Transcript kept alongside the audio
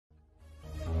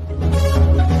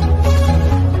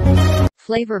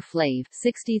Flavor Flav,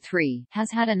 63, has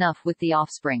had enough with the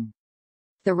offspring.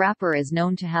 The rapper is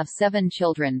known to have 7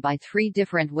 children by 3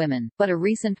 different women, but a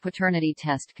recent paternity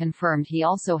test confirmed he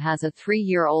also has a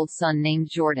 3-year-old son named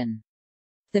Jordan.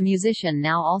 The musician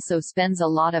now also spends a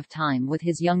lot of time with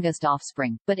his youngest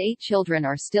offspring, but 8 children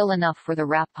are still enough for the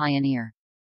rap pioneer.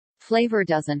 Flavor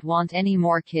doesn't want any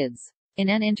more kids. In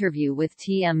an interview with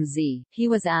TMZ, he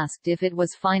was asked if it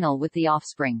was final with the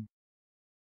offspring.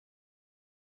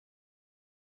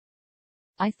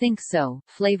 "I think so,"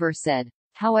 Flavor said.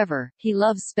 However, he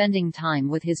loves spending time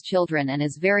with his children and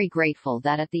is very grateful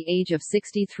that at the age of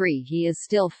 63 he is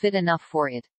still fit enough for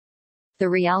it. The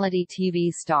reality TV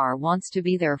star wants to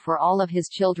be there for all of his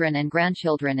children and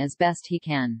grandchildren as best he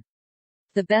can.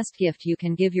 "The best gift you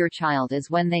can give your child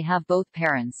is when they have both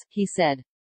parents," he said.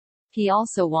 He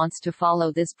also wants to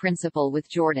follow this principle with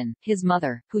Jordan, his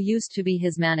mother, who used to be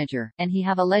his manager, and he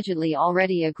have allegedly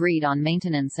already agreed on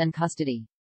maintenance and custody.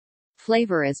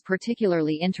 Flavor is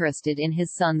particularly interested in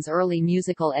his son's early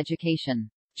musical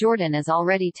education. Jordan is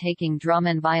already taking drum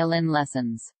and violin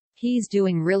lessons. "He's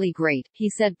doing really great," he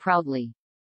said proudly.